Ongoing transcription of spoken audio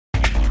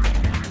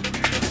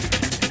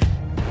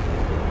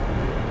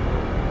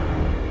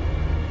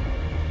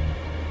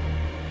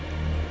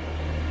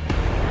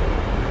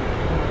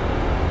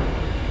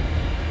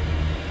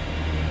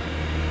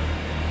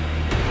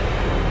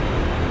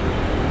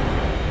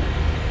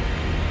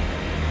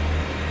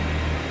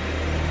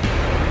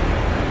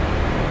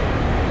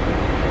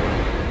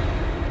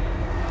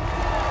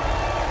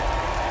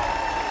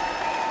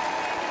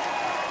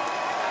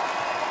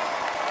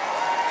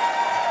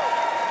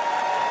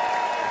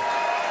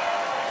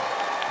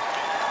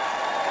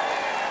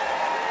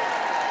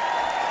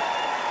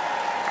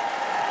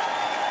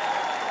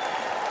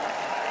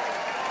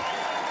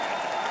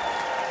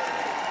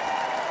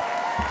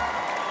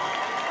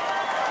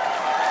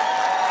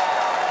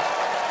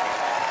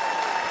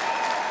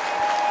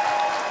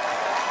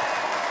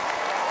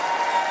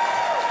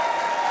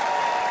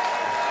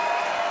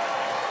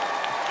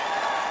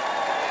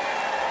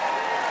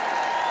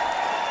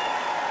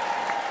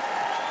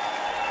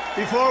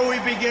Before we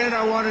begin,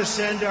 I want to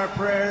send our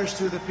prayers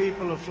to the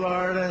people of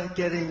Florida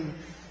getting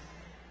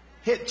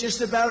hit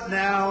just about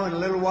now. In a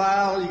little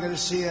while, you're going to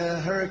see a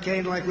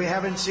hurricane like we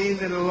haven't seen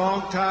in a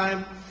long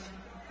time,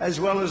 as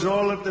well as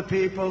all of the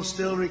people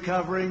still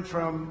recovering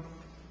from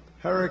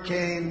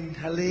Hurricane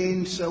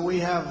Helene. So we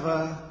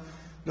have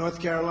North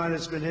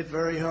Carolina's been hit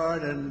very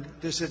hard, and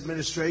this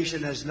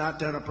administration has not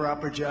done a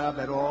proper job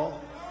at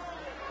all.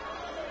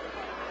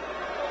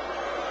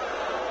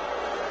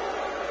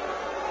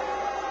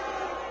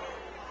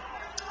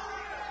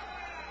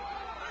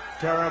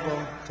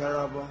 Terrible,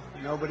 terrible.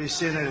 Nobody's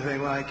seen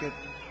anything like it.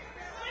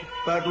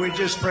 But we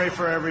just pray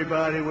for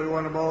everybody. We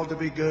want them all to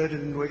be good,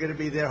 and we're going to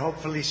be there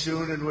hopefully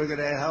soon, and we're going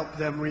to help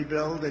them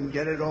rebuild and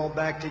get it all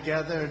back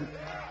together. And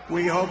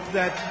we hope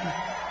that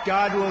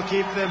God will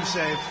keep them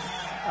safe.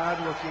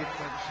 God will keep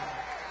them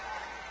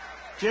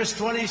safe. Just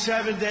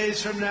 27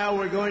 days from now,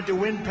 we're going to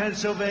win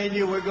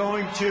Pennsylvania. We're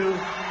going to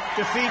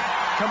defeat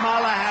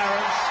Kamala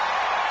Harris.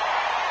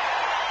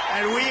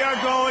 And we are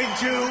going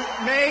to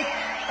make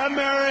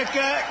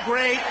America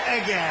great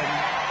again.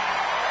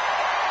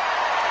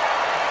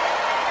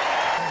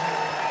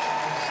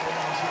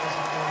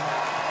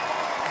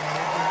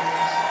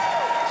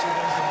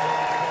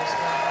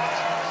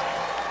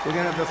 We're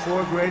going to have the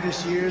 4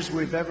 greatest years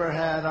we've ever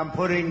had. I'm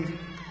putting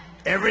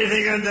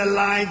everything on the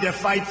line to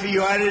fight for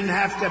you. I didn't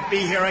have to be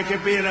here. I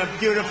could be in a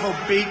beautiful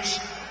beach.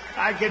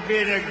 I could be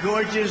in a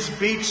gorgeous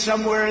beach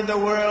somewhere in the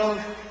world.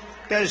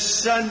 There's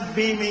sun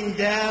beaming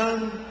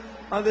down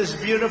on this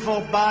beautiful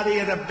body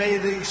in a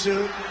bathing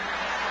suit.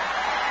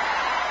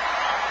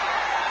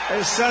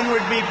 The sun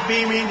would be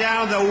beaming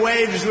down, the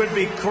waves would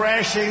be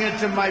crashing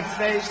into my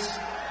face.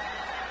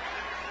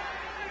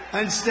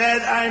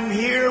 Instead, I'm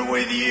here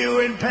with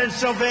you in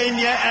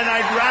Pennsylvania, and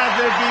I'd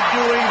rather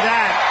be doing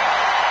that.